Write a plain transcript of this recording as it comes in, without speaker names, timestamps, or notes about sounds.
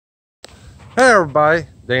Hey everybody,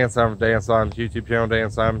 Dan Simon, Dan Simon's YouTube channel,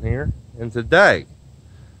 Dan Simon here. And today,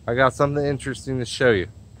 I got something interesting to show you.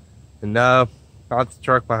 And no, not the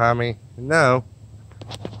truck behind me. No,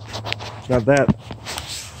 not that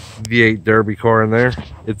V8 Derby car in there.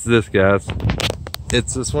 It's this, guys.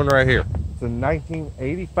 It's this one right here. It's a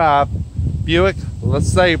 1985 Buick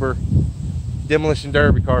LeSabre demolition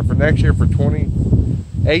derby car for next year for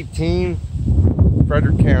 2018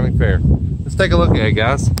 Frederick County Fair. Let's take a look at it,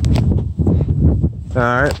 guys.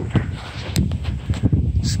 Alright,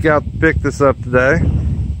 just got to pick this up today,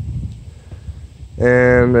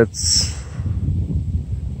 and it's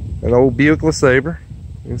an old Buick LeSabre.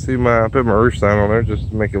 You can see I put my roof sign on there just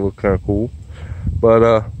to make it look kind of cool. But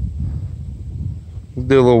let's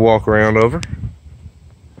do a little walk around over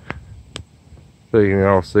so you can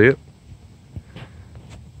all see it.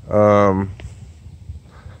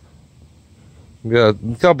 Got a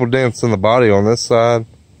couple dents in the body on this side.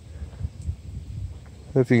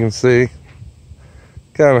 If you can see,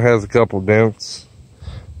 kind of has a couple dents,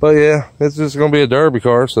 but yeah, it's just gonna be a derby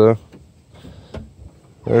car. So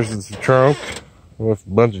there's the trunk with a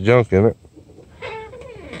bunch of junk in it,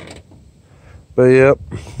 but yep,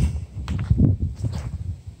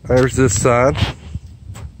 there's this side,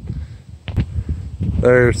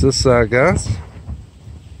 there's this side, guys,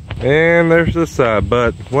 and there's this side.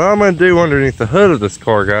 But what I'm gonna do underneath the hood of this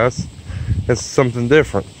car, guys, is something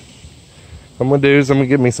different. What I'm gonna do is I'm gonna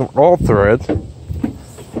get me some all threads and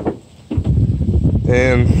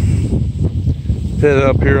put it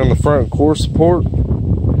up here on the front core support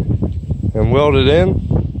and weld it in,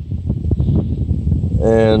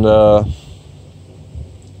 and I'm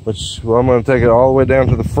gonna take it all the way down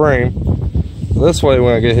to the frame. This way,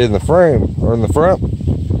 when I get hit in the frame or in the front,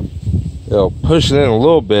 it'll push it in a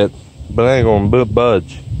little bit, but it ain't gonna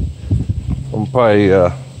budge. I'm gonna probably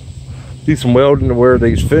do some welding to where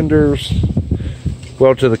these fenders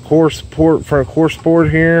weld to the core support, front core support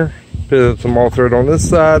here. Put some all thread on this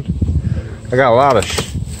side. I got a lot of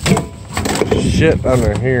shit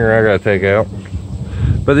under here I gotta take out.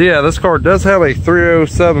 But yeah, this car does have a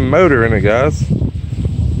 307 motor in it, guys.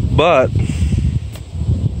 But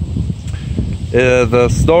the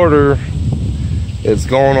starter is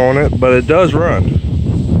going on it, but it does run.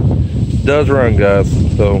 It does run, guys.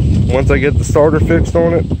 So once I get the starter fixed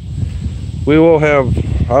on it,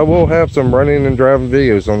 I will have some running and driving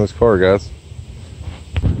videos on this car, guys.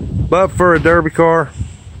 But for a derby car,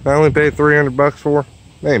 I only paid 300 bucks for.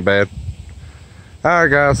 It ain't bad. Alright,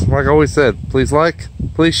 guys, like I always said, please like,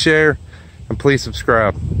 please share, and please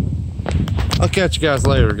subscribe. I'll catch you guys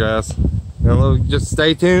later, guys. And just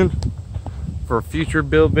stay tuned for future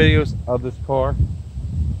build videos of this car.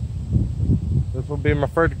 This will be my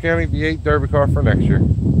Frederick County V8 derby car for next year.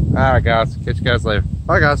 Alright, guys, catch you guys later.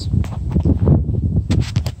 Bye, guys.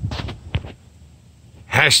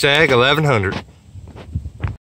 #1100.